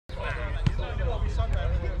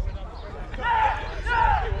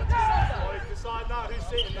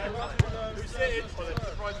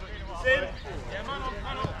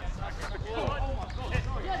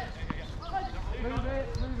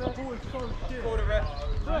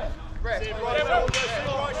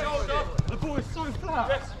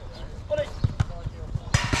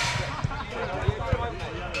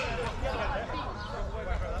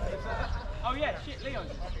Oh yeah, shit, Leon.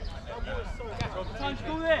 What time's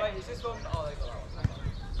school there? Wait, is this one? Oh, they got that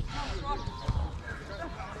one.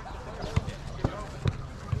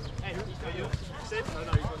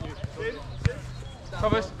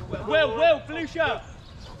 Thomas. Will, blue shirt.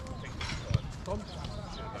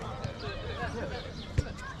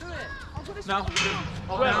 No.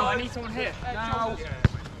 Oh, no, I need someone here. No.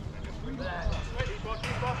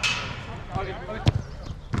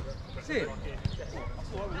 See it?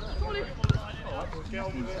 Get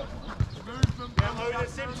on with it. Get on with it,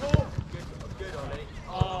 simple. Good, Ollie.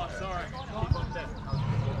 Oh, sorry.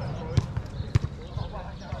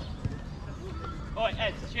 Alright,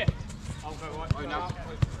 Ed, shift. I'll go right. Oh, no.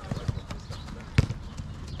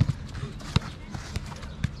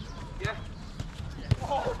 Yeah.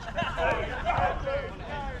 Oh.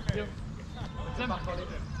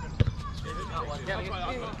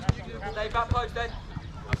 Stay back post then.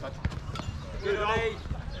 Good, Ollie.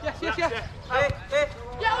 Yes. Here.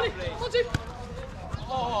 Yeah, Ollie. What's it?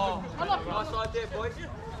 Oh, I love it. Nice idea, boys.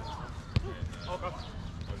 Okay.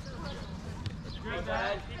 Good,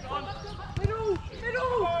 man. Middle.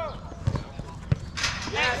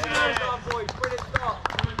 Yes, well done, boys. Brilliant start.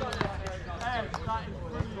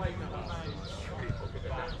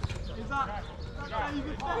 Is that how you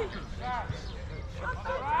get back?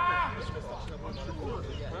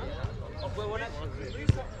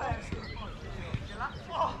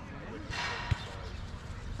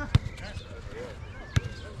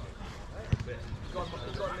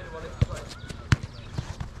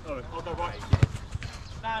 I'll go right.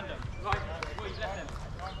 Stand him. Right. Well, you've left him.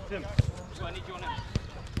 Tim. Well, I need you on him.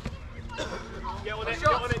 Get on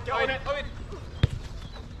it.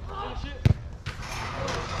 Finish it.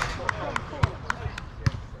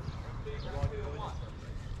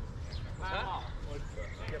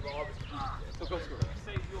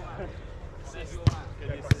 Save your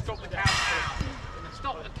man. Stop the count.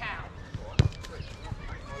 Stop the count.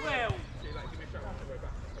 Well.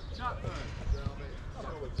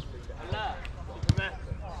 Alert.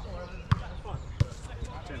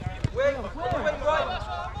 Wait,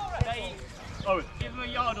 right. Give him a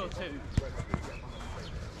yard or two.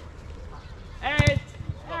 Ed!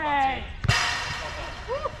 Hey!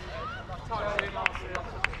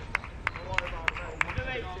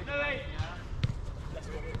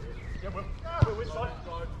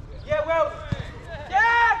 Yeah, Will!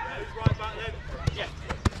 Yeah! He's right back then. Yeah.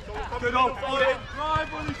 Good old fight.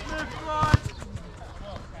 Drive, Ollie Smith, drive!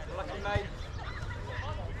 Lucky mate.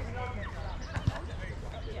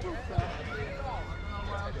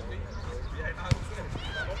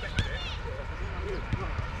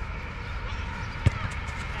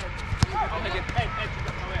 I'll make it. Ed, you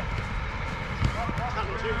got my way.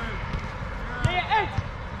 Yeah, Ed!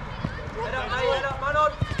 Head up, man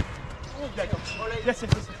on! Yes. Do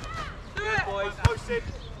it! Boys. Posted.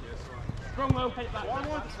 Strong Will, head it back.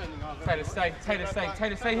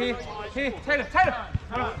 Taylor, stay here. Here, Taylor.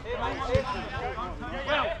 Well,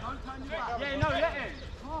 yeah, no, let him.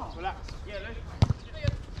 Relax. Yeah,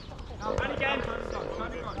 look.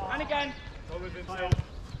 And again.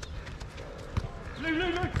 Blue.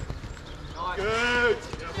 Nice. Good.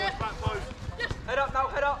 Yeah, back post. Yes. Head up now,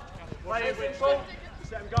 head up. Play it simple.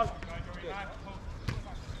 Set him go.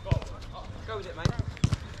 Go with it, mate.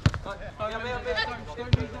 Right. Yeah, me.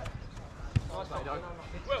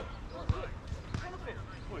 Will.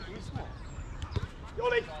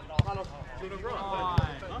 Ollie. Man on. To the right.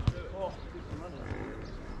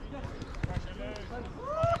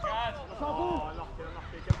 Oh, unlucky.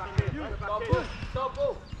 Get back in. Stop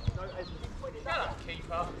ball. Shut up,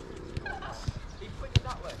 keeper. He pointed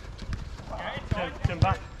that way. Tim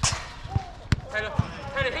back. Taylor,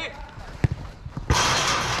 here.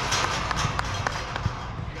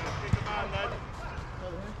 Pick a man then.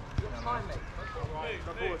 What time, mate?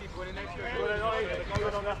 Go forward. Keep winning next year. Go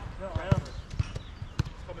on there.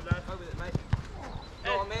 Coming there. Go with it, mate.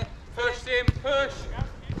 Go on, mate. Push, Tim, push.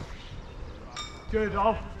 Good,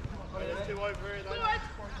 off. There's two over here then.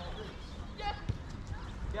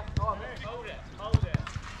 Yeah, go on, mate. Hold it.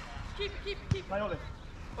 Keep. Play Ollie.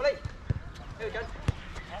 Ollie. Here we go.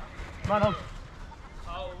 Man on.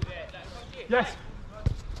 Hold it. Yes.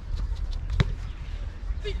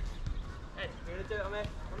 Ed, you're going to do it on me.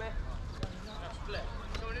 That's split.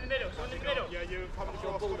 Someone in the middle. Yeah, you come to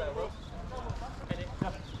Got a ball there, Will. Here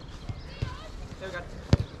we go.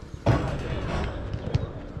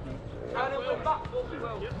 Turn it with back, Will.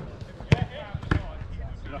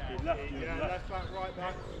 Lucky. Yeah, left back, right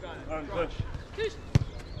back. And push. Keep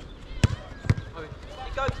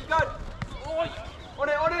going.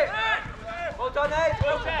 done, Ed.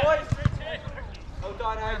 Well done, boys. Well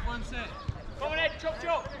done, Ed. One set. Come on, Ed. Chop,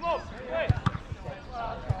 chop. Come on. Ed.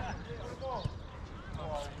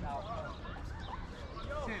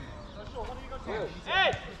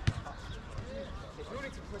 Ed.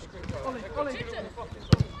 Ollie. Good on, Ed.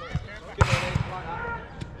 Like that.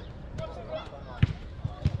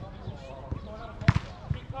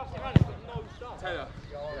 Keep passing around. It's got no start. Taylor.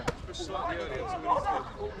 Push slightly earlier.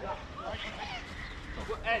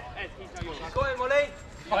 Ed, he's now yours. Got him, Ollie.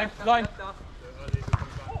 Line.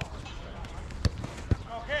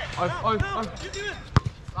 Okay.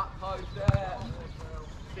 Back post there.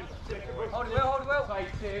 Hold it well. Hey,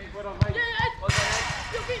 Tim. Well done, mate. Well done,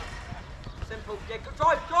 Ed. Simple. Yeah,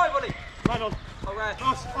 drive, Ollie. Run on. Oh, right.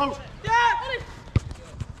 Pass. Oh. Yeah, Ollie.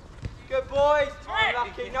 Good boys.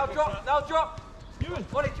 Lucky. Now drop.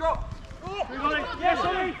 Ollie, drop. Yes,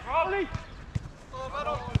 Ollie. Ollie.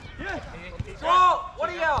 Yeah. Drop. What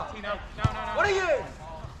are you? What are you?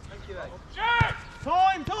 Thank you, mate.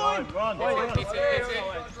 Time. Run. Hit it.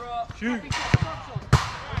 Shoot.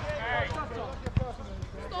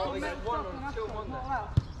 Oh, we got one on, still one there.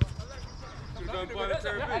 Should we go and buy the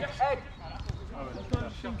pair of boots? Ed.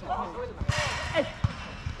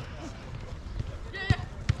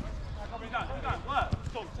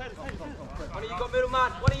 One of you got middle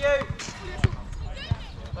man. What are you?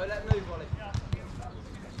 Don't let him move, Ollie.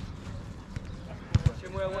 Watch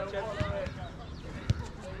him well, watch him.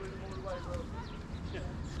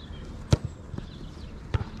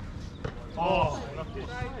 Oh, lucky.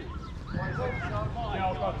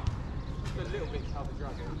 Just a little bit to have a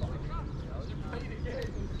drag.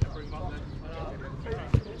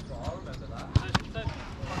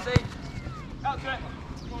 See? Out to it.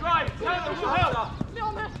 Drive. Taylor, will help.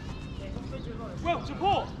 Will,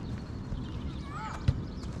 support.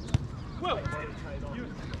 Will.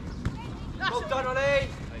 Well done, Ollie.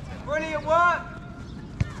 Brilliant work.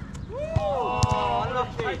 Oh,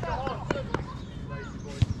 unlucky.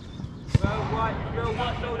 Well, right, real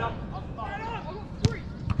white shoulder.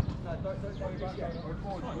 No, don't worry about that.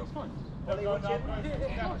 Ollie, watch it.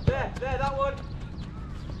 There, that one.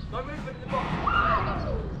 No movement in the box.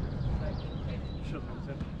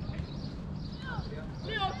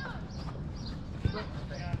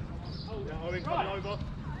 Owen, coming over.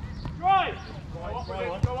 Drive. Go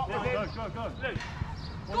up with him. Go.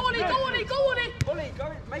 Go on, Ollie, go,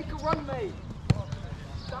 make a run, mate.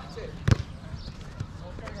 That's it.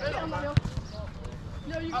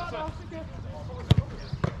 Yeah, you got that.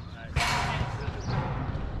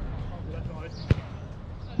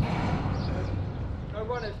 No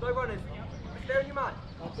runners. Stay on your man.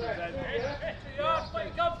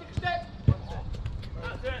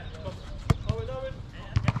 That's it. Owen.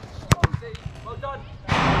 Well done.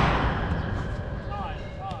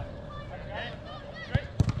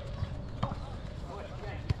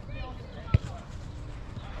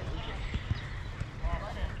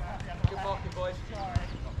 Good marking, boys.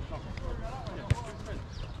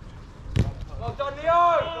 Well done, Leo.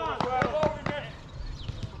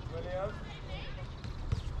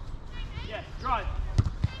 Yeah, drive.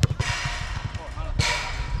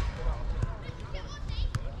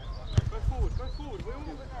 Go forward. What are we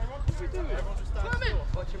doing? Everyone just stand still.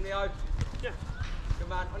 Watch him, Leo. Yeah. Good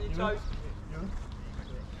man, on your toes.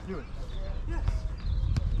 Ewan. Yes.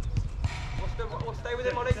 Stay with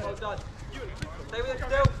him, Ollie. Well done. Stay with him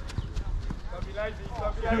still. Don't be lazy.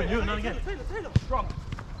 Ewan, none again. Taylor. Strong.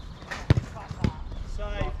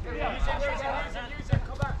 Save. Use it.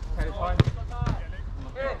 Come back. Okay, fine.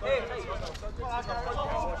 Here.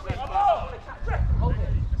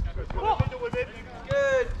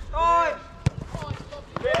 Good. Time.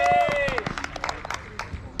 Finish.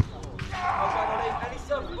 Well done, Ollie. Any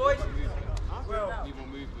subs, boys? Well. Evil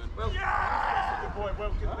movement. Well. Good boy.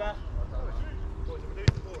 Well, good that.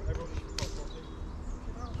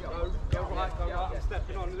 Go right.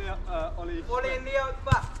 Stepping on Ollie. Ollie and Leo at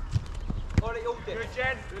the back. Ollie, all dip. Good,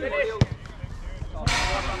 Jen. Finish. Ollie,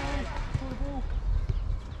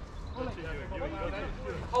 all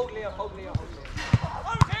dip. Hold Leo.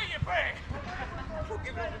 Okay, you big.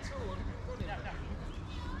 Give it a tool.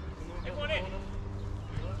 Everyone in.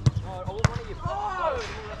 I want one of you.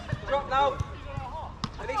 Drop now.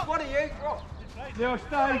 At least one of you. Drop. Leo,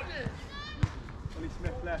 stay. Ollie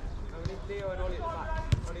Smith left. No, we need Leo and Ollie at the back.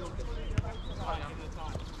 Ollie, all dip.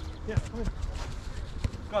 Yeah, come in.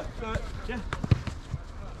 Go, yeah.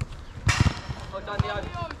 Well done, Leo.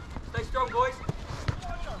 Stay strong, boys.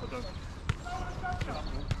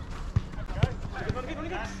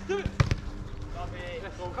 Do it.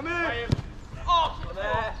 Come in. Oh,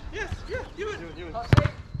 there. Yes, yeah, Ewan. That's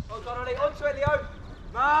it. Well done, Ollie. On to it, Leo.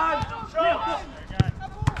 Man.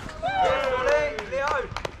 Yes, Ollie.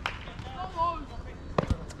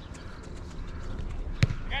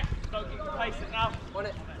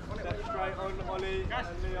 on Ollie and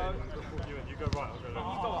Leo. You go right, I'll go left.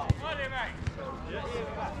 You go up. Ollie, mate. Yeah.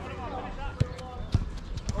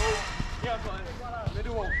 Oh, yeah, I've got it.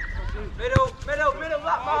 Middle wall. Middle,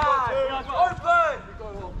 that man! Open!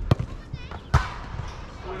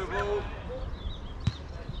 Win the ball.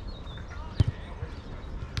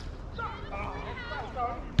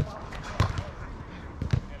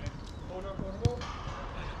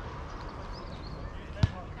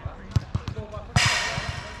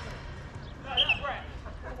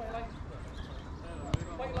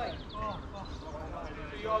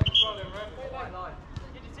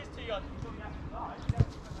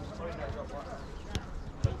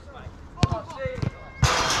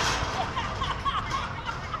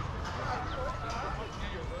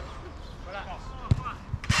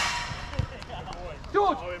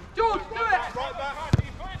 George, do it! Right back.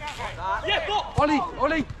 Yeah, Ollie!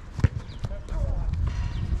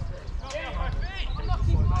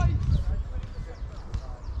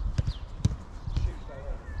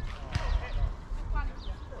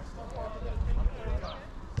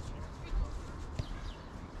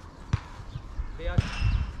 Leo.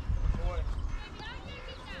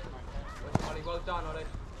 Ollie, well done, Ollie.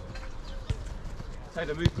 Take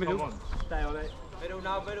the move middle. Come on. Stay on it. Middle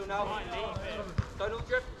now. Don't all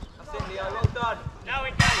drip. That's it, Leo, well done. Now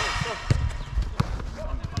engage.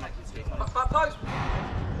 Back post.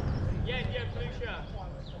 Yeah, blue shirt.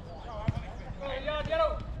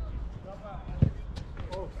 Yellow.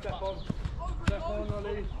 Oh, step on,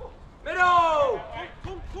 Ollie. Middle!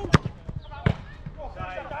 Come.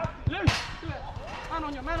 Loose. Man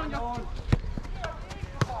on you.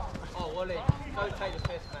 Oh, Ollie, don't take the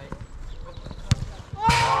piss, mate.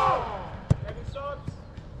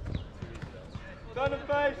 Turn and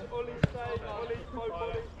face, Ollie stay, Ollie, poke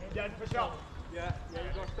Ollie. Yeah, push up. Yeah,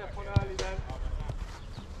 you've got to step on early then.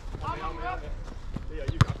 Yeah,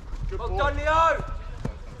 you go. Good Well ball. done, Leo!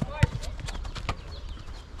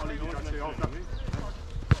 Ollie, you want to hold that.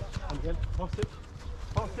 And again, pass it.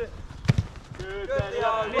 Good, Good, Leo.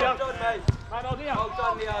 Well done, mate. Man on Leo. Well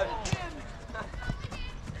done, Leo.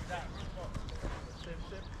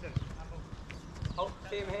 Hold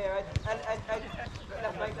team here, Ed. Ed.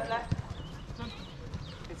 Left, mate, left.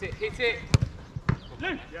 Hit it. Lou.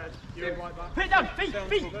 Yeah, you're right back. Put it down. Feet.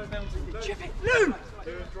 Chip it. Lou.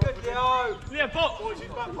 Good, Leo. Leo, bot. Boys, he's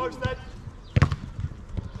back post then.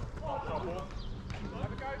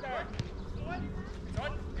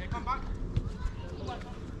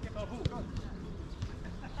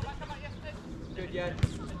 Good, yeah.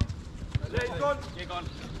 Yeah, he's gone. You're gone.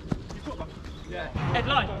 Yeah.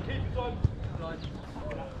 Headline. Keep it on. Line.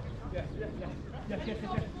 Yes.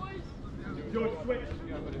 George, switch.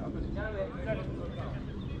 Get him in.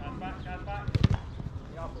 Hands back.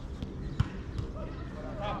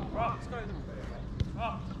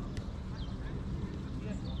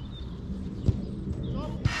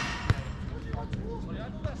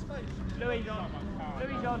 Louis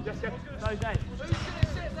on. Yes. Nose end.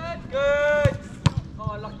 Good.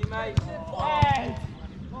 Oh, lucky, mate. Ed.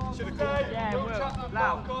 Should have gone. Yeah, Will.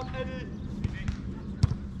 Loud. Come on, Eddie.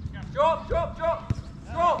 Drop.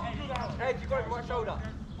 Ed, you got it right shoulder.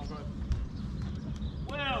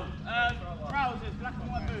 Will. Trousers, black and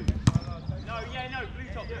white boots. No, blue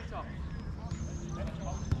top.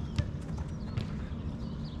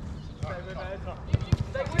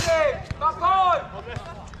 Stay with him. Back home.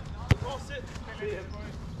 Cross it. See him.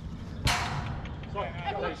 Sorry.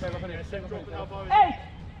 Hey!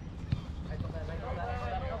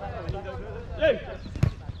 Lou!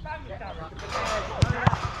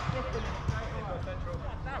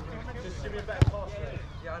 Just give me a better pass.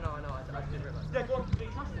 Yeah, I know. I didn't realise. Yeah, go on.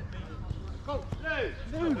 Go!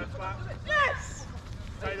 Lou! Left back. Yes!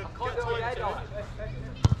 Taylor, Can't do it on your head, on.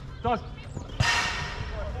 Done.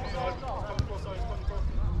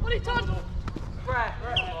 What are you done? Brett.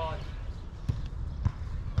 Come on.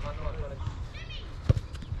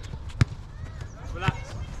 Relax.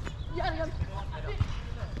 Yeah.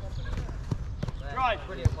 Right.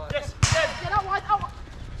 Brilliant work. Yes, Get out wide.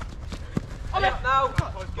 Ollie up now.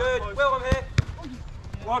 Good. Will, I'm here.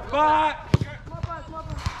 Walk back. My bad.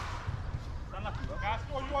 Guys,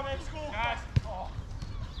 what do you want in school? Guys.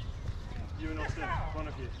 You and Austin, one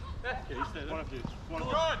of you. Yeah. One of you. One of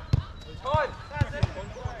you. Time. That's it.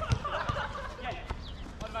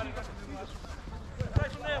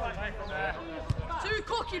 Too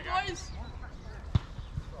cocky, boys.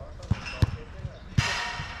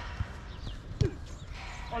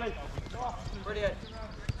 Ollie. Brilliant.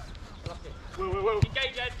 Lucky. Will.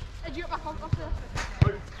 Engage, Ed. Ed, you get back on. That's it.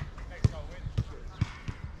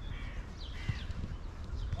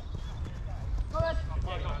 Go ahead.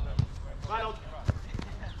 Man on.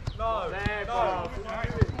 No. There, no.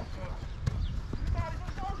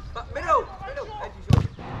 But middle. Edge is yours.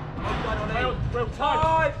 Well done, Ollie. Will,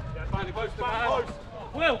 time. Finally, post the man.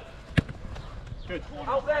 Will. Good.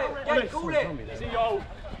 Out there. Yeah, call it. See you.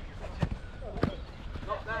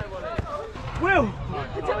 Not there, Ollie. Will.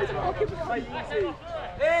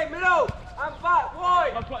 Hey, middle. And back.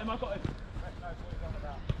 Wide. I've got him.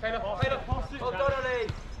 Taylor. Well done, Ollie.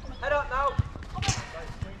 Head up now.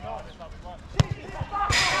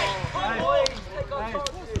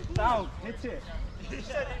 Down, hit it.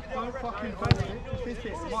 Don't fucking face it, just hit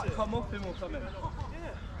it. It might come off him or something.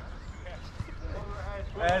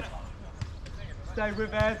 Ed. Stay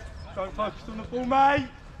with Ed. Don't focus on the ball, mate.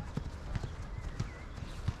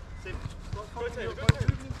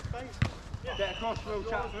 Get across, Will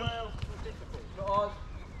Chapman. Not on.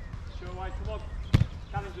 Sure way, come on.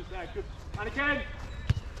 Challenger's there, good. And again.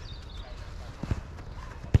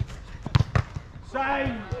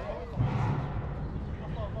 Save.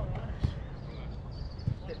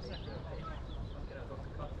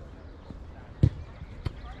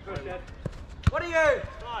 What are you?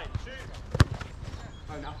 Right, shoot.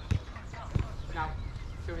 Oh, no. Now.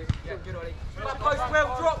 Yeah, good, Ollie. Back post, Will,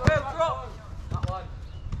 drop. That one.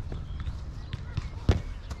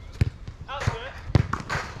 Out to it.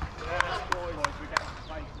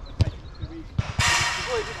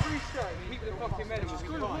 Boys, if we start, keep the fucking medal,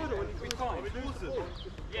 we'll be fine.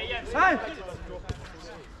 Yeah. Hey!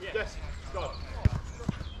 Yes, go.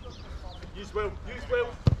 Use Will.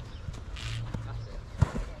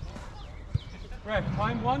 Ref,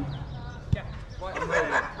 time one. Yeah. Right, I'm ready.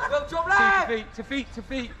 Will, drop left! To feet.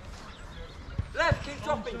 Left, keep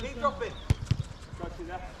dropping. Go through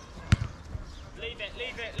there. Leave it.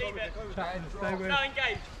 Stay with. No,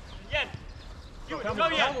 engage. Yen. You go,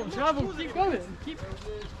 Yen. Travel. Keep going.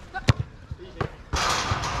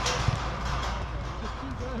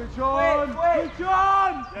 Good John. Quick. Good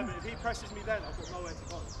John. Yeah, but if he presses me then, I've got nowhere to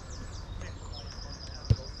go.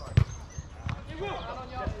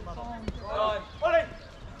 Ollie.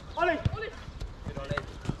 Good, Ollie.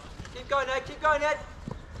 Keep going, Ed.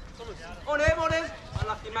 On him.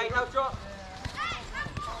 Unlucky, mate. No drop.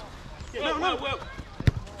 No.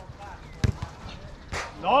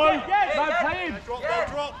 No. Yeah. No, play him. Drop.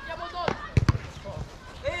 Yeah, well done.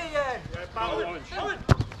 Here, Yen. Yeah, Bowen.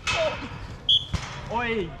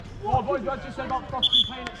 Oi. Oh, boys, I just said about fucking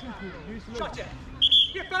playing it simple. Use the Shut it.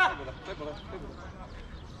 Get fella.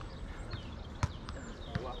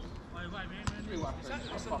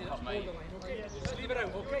 Just leave it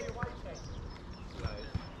out, okay?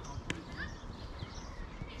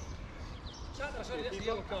 Sorry, that's the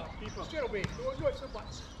yellow card. Straight away. Go it so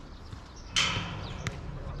much.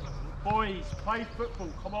 Boys, play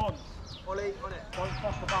football. Come on. Ollie, on it. Don't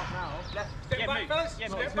fuck about now. Left. Step back, fellas. Step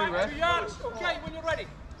back 2 yards. Okay, when you're ready.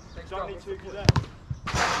 Don't need to go there.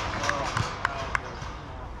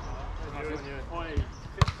 Oi.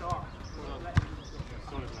 Fit start.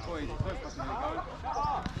 Boys, first fucking go.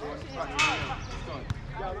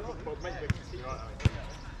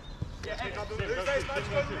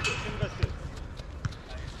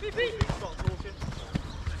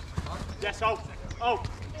 Yes, oh.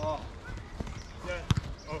 Yeah.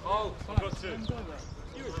 Oh, I've got two.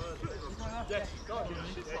 Yes, go.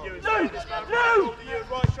 No!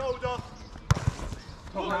 Right shoulder.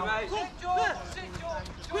 come on, mate.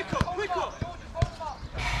 Quicker.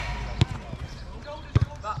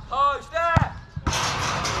 That post there.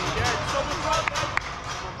 Yeah, someone front then.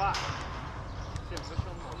 Come back. I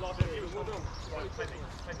love him.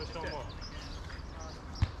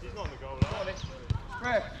 He's not on the goal line.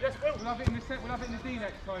 Ref, we'll have it in the set, we'll have it in the D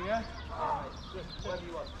next time, yeah? Whatever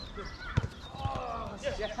you want.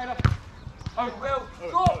 Yes, head up. Oh, Will.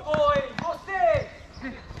 Drop, boy. What's this?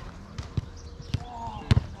 Keep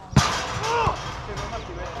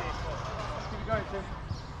it going, Tim.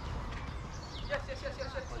 Yes.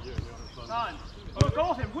 Nine. Oh, go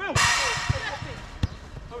off him, Will!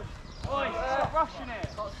 Oi, stop rushing it.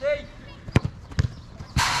 Can't see.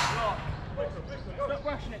 Stop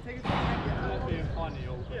rushing it, take it back.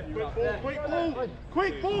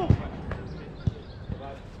 Quick ball!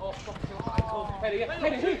 Oh, fuck.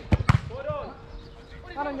 Header. Hold on.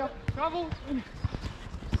 Hand on your travel. Finish.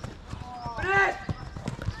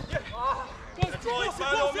 That's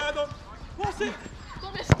right, man on. What's it?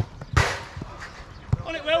 Stop it.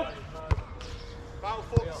 On it, Will. Battle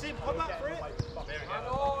for Sim, come back for it. Hang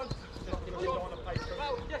on.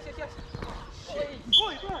 Yes.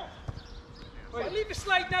 Right, leave the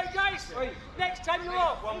slide now, guys. Wait. Next time you're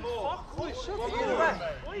off. One more. One more.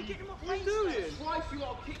 Why are you getting my face? Twice you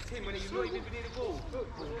got kicked him when he was not even near the ball.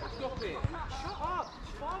 Stop it. Shut up.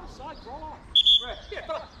 Far side, roll on. Ref. Yeah,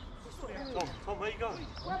 fella. Tom, where you going?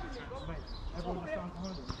 Everyone just down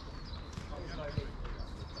behind him.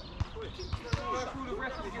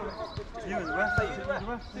 You and the rest. The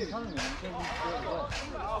rest is telling him, he said he's got the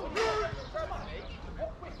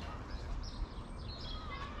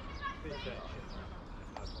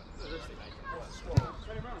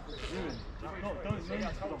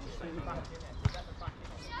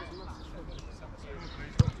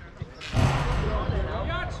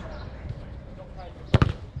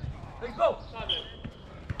Let's go!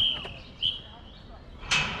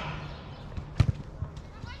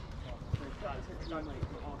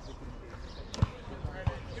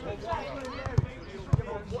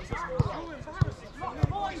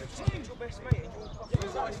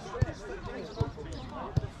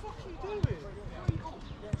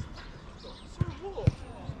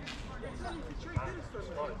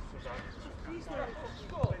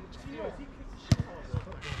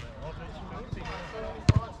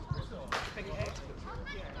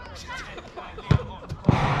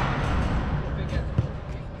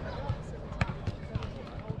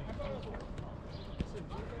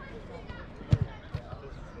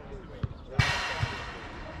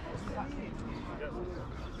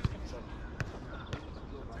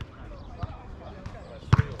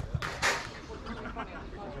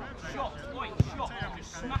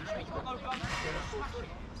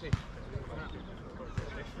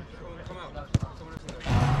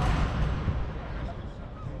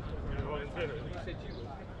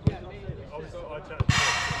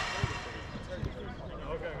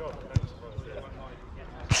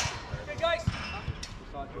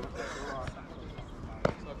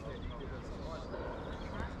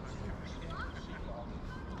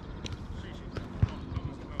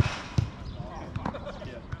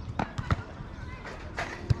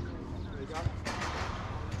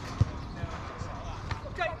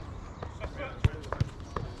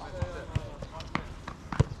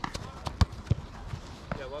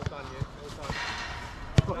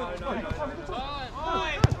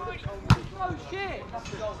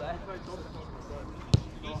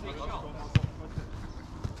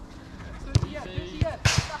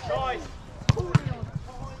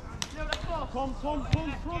 Tom.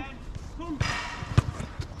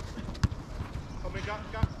 Come in, go.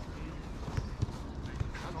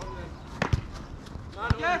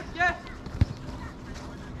 Yes, yes!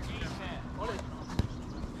 Oh,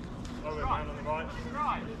 we're man on the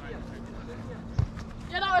right.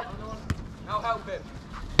 Now help him.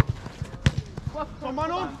 Tom,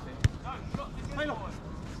 man on. Taylor.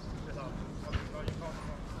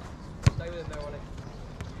 Stay with him there, Ollie.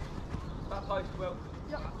 Back post, Will.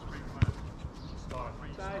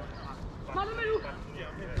 Man in the middle.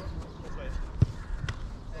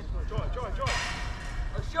 Joy.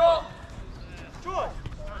 A shot! Joy.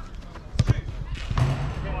 Shoot.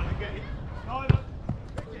 Go on and get it. Oi.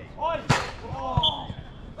 Oh.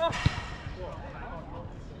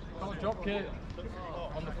 Come on, drop kick.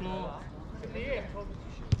 On the floor. In the air.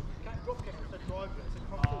 Can't drop kick, it's a drive, it's a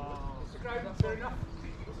come forward. It's the ground, that's fair enough.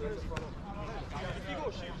 If you go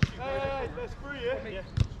shoot. Hey, let's screw you. Yeah.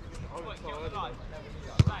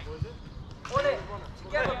 On it!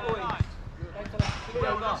 Together, boys!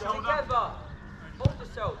 Together! Hold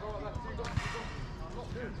yourself!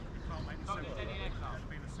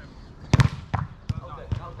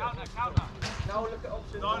 Counter! Now look at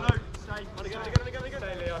options. No, stay. Again.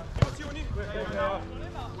 Stay, Leo. You want two on you?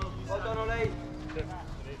 Well done, Ollie.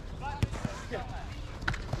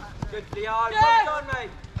 Good, Leo. Yes! Well done,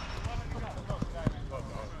 mate.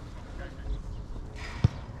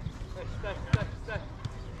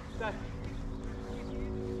 Stay.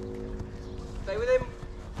 Stay with him.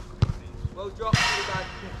 Well dropped, really bad.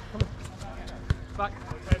 Back.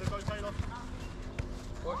 Taylor.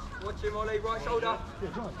 Watch him, Ollie. Right shoulder. Go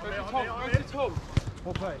to Tom.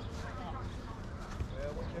 What play?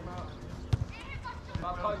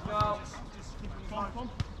 Back post now. Tom.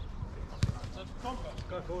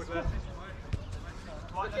 Go forward, Leo.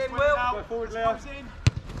 Look in, Will. Go forward, Leo.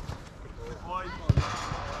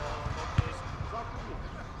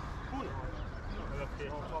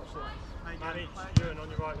 Man each, Ewan on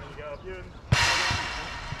your right when you get up. Ewan.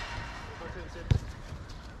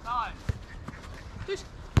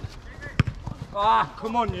 Ah,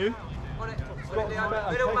 come on you. On it.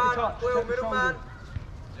 Middle man. Will, middle man.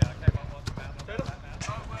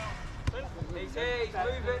 He's here, he's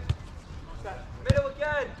moving. Middle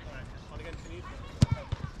again.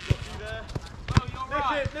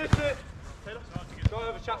 Lift it. Go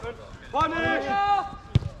over, Chapman. Punish!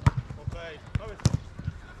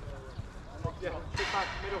 Yeah, sit back,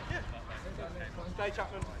 middle. Stay,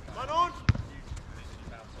 Chapman. Man on!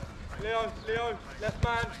 Leo, left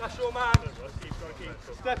man, that's your man.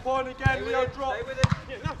 Step on again, Leo, drop. Stay with it.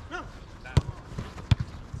 Yeah, no.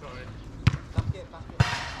 Sorry. Back it.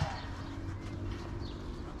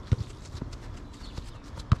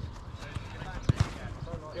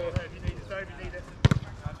 If you need it.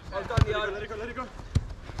 Well done, Leo. Let it go.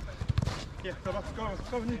 Yeah, go back,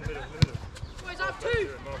 go in the middle. Boys, I have two.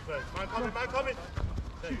 Man coming.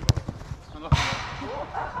 There you go.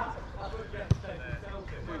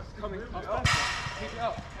 Coming up. Keep it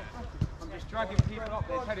up. I'm just dragging people up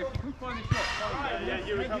there. Teddy, if you can find the shot. Yeah,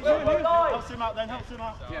 you help him out then, help him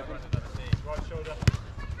out. Yeah, Right shoulder.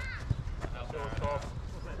 Top.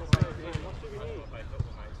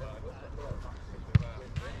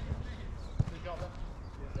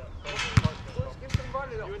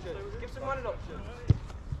 Give some running options.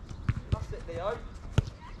 That's it, Leo.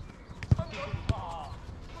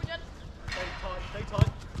 Stay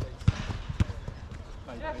tight.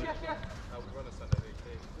 Yes. We run a Sunday league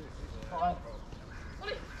team.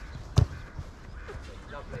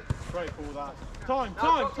 Lovely. Great for that. Time.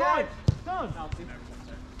 Come in.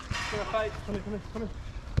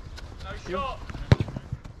 No shot.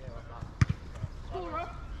 Scorer.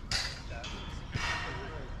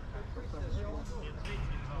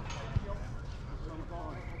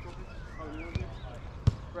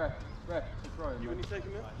 Ref, control him. When you take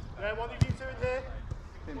him in? Yeah, one of you two in here.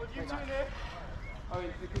 Oh,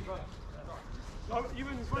 it's the keeper. No, you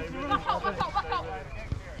in front of Back out.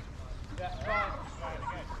 Yeah,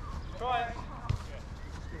 try it.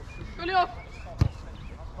 Go, Leo.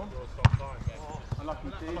 Unlucky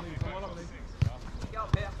team. Get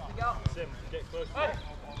up here. Get up. Sim, get close. Hey,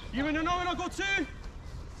 you in the know, and I got two.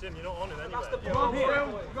 Sim, you're not on him anyway. That's the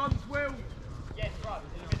Runs problem. Will. Yes, right.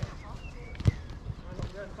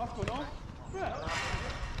 That's gone on.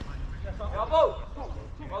 Bravo.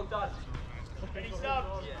 Well done. Ready, sub.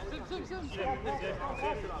 Sim.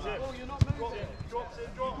 Oh, you're not moving. Drop. You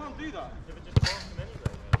can't do that. You can just pass him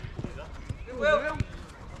anyway. Do that. Good Will.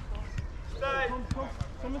 Stay.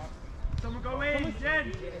 Someone go in, Jen.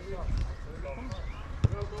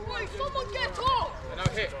 Boys, someone get off.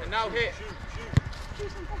 And now hit.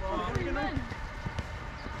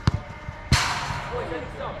 Boys, any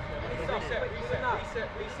stop.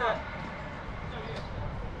 Reset.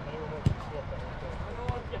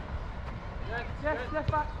 Yes,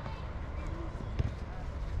 left back.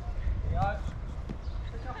 Leo.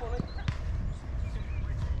 Pick up on it.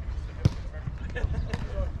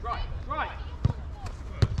 Right.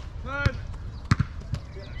 Turn.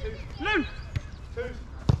 Lou. Two.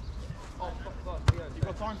 Oh, fuck. Leo. You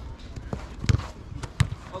got time?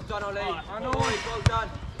 Well done, Ollie. I know. Boys, well done.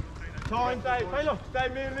 Time, Dave. Hey, look,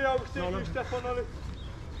 Dave, me and Leo will see you step on Ollie.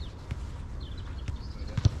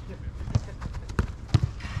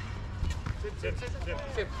 Sim.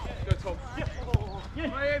 Go Tom.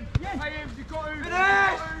 Play him, you got to.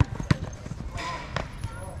 Finish!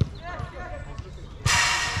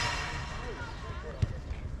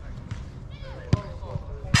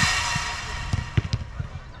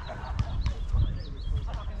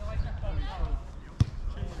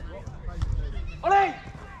 Ollie!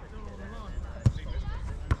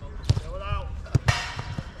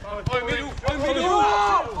 Middle.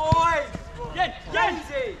 Boys! Yen.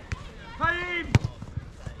 Easy! Play him.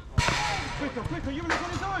 Quicker, you want to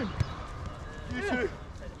put his own? You two.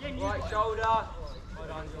 Right shoulder. Well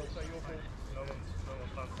done.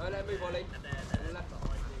 Don't let him move, Ollie. Left.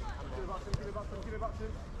 Give it back to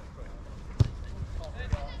him.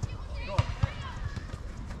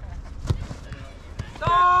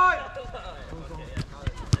 Time!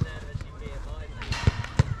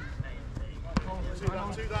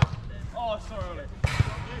 To that. Oh, sorry, Ollie.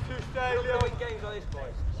 You two stay, Don't Leo. win games like this,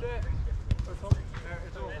 boys. Sit.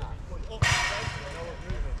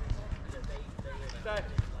 Stay.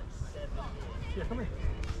 Yeah, come here.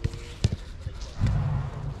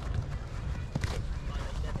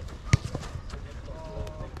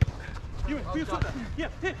 You in, you foot. Yeah,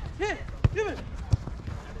 here, you in.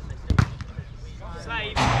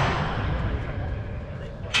 Save.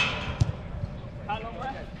 How long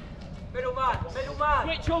left? Middle man.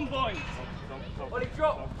 Switch on, boys. Ollie,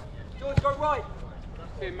 drop. George, go right.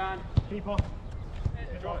 Here, man. Keep on.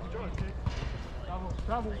 Go. Do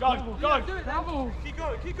it, Double. Keep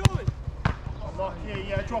going. Unlucky,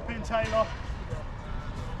 yeah, drop in, Taylor.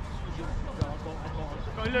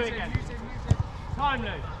 Go, Lou again. Time,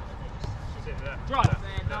 Lou. Sit there. Right.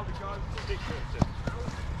 Now we go. Sit.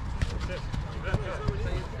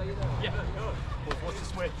 Yeah. Watch the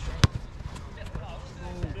switch.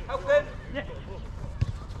 Help him. Yeah.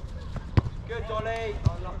 Good, Ollie.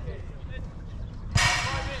 Unlucky.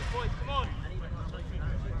 5 minutes, boys. Come on.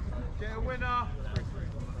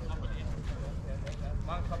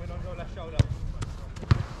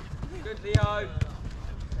 Good, Leo.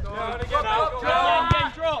 Drop.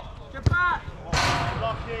 Get back.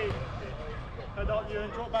 Lucky. Head up you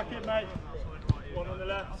and drop back in, mate. One on the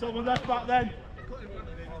left. Someone left back then.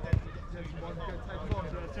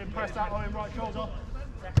 Tim, press that on him, right shoulder.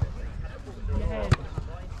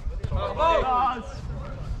 Oh.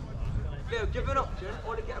 Leo, give an option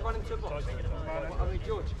or to get a run into a box. I mean,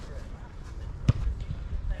 George.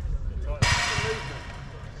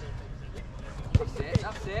 That's it,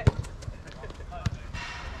 that's it.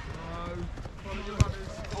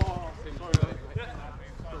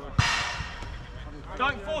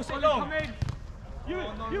 Don't force it long. Come in. You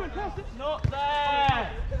and pass it. Not there.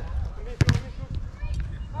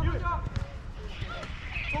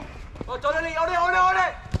 Well done, Ollie, on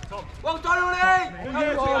it! Well done, Ollie!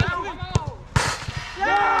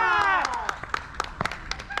 Yeah!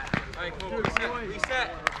 Hey, come on, reset.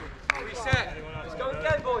 Let's go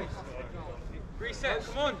again, boys. Reset,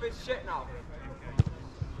 come on. Stupid shit now.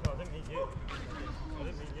 I didn't mean you.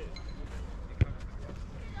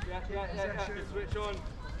 Yeah. Switch on.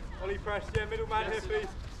 Ollie press. Yeah, middle man here,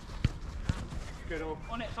 please. Good all.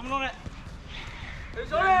 On it. Someone on it.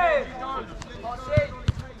 Who's on it?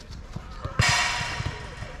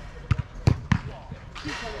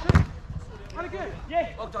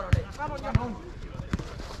 Yeah. Well done, Ollie.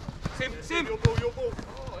 Sim. Your ball.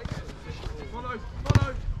 Mono.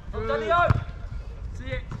 Well done, Leo.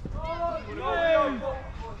 See it.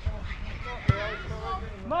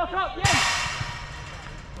 Mark up, yeah.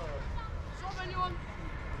 Stop anyone.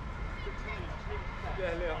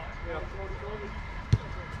 Yeah, Leo.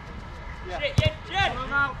 Yeah. Shit, Jen! Pull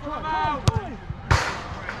him out.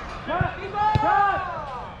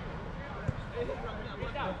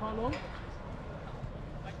 How long?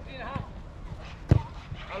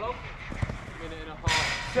 How long? Minute and a half.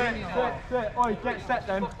 Set. Oi, get set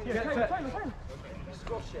then. Get set.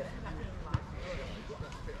 Squash it.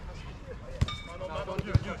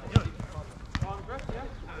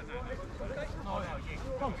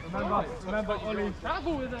 Remember, Ollie. That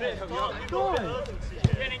ball was there.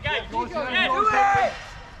 Jen, engage! Do it!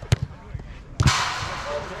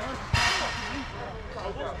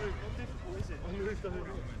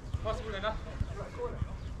 Possible enough.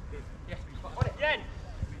 Jen!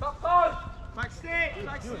 Back stick.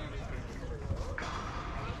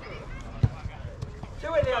 Do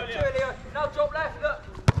it, Leo. Now drop left, look.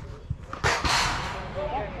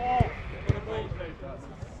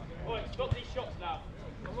 Oi, stop these shots now.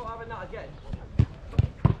 I'm not having that again.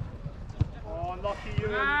 Oh, lucky you.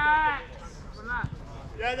 Relax.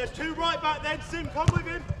 Yeah, there's two right back then. Sim, come with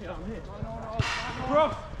him.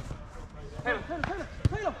 Cross. Yeah!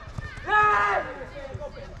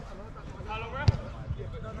 How long, ref?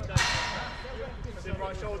 Sim,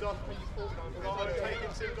 right shoulder. Right,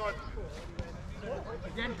 overtaking Sim, guy.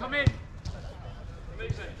 Again, come in.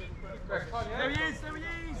 There he is.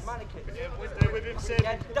 Mannequin. Stay with him, Sim.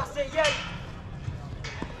 Yeah, that's it, yeah.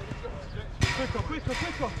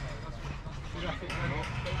 Quicker.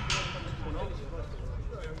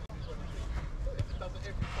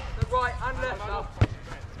 The right and left now.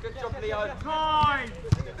 Good job, Leo. Time.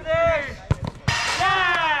 Finish!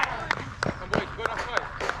 Yeah! Come boys, go enough time.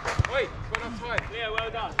 Wait, go enough time. Leo,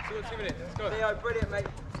 well done. 2 minutes. Let's go. Leo, brilliant, mate.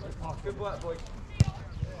 Good work, boys.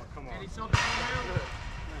 Come on. Any soccer now?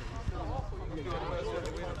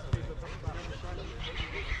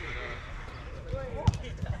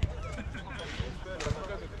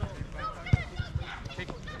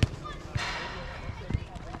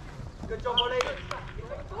 Good job, Ollie.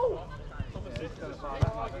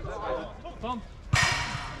 Tom.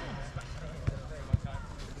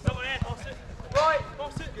 Someone here, toss it. Right.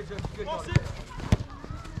 Toss it. Good job. Toss it.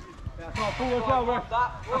 That's our ball as well, ref.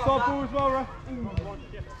 That's our ball as well, ref.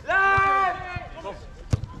 Left!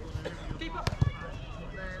 Keep up.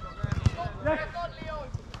 Left.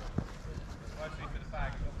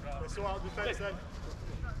 Let's sort out defence then.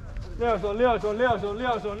 Leo's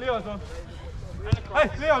on. Hey,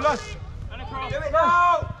 Leo, last. And across. Do it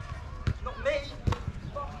now! Not me.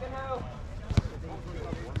 Fucking hell.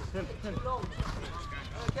 Long.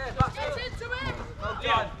 Okay, that's Get it. into him. Well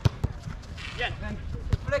done. Jen.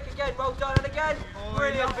 Flick again, well done, and again.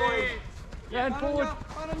 Brilliant, boys. Yeah, and forward.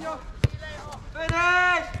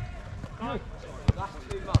 Finish! That's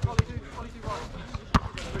too much.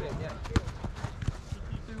 Brilliant, yeah.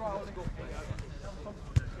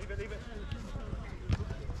 Leave it.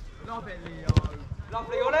 Love it, Leo.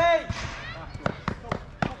 Lovely, Ollie!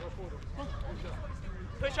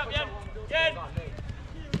 Push up, Jen. Jen.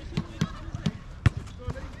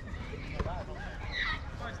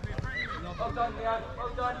 Love Well done, Leon. Well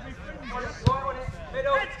done. Right on it.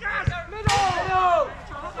 Middle. Middle.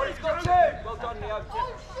 Well, he's got two. Well done, Leon.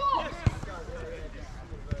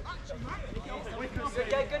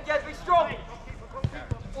 Good, yeah, be strong.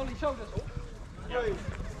 On his shoulders.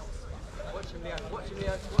 Watch him, Leon. Watch him,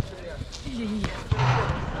 Leon.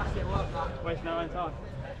 That's it, work that. Waste no time.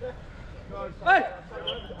 Hey!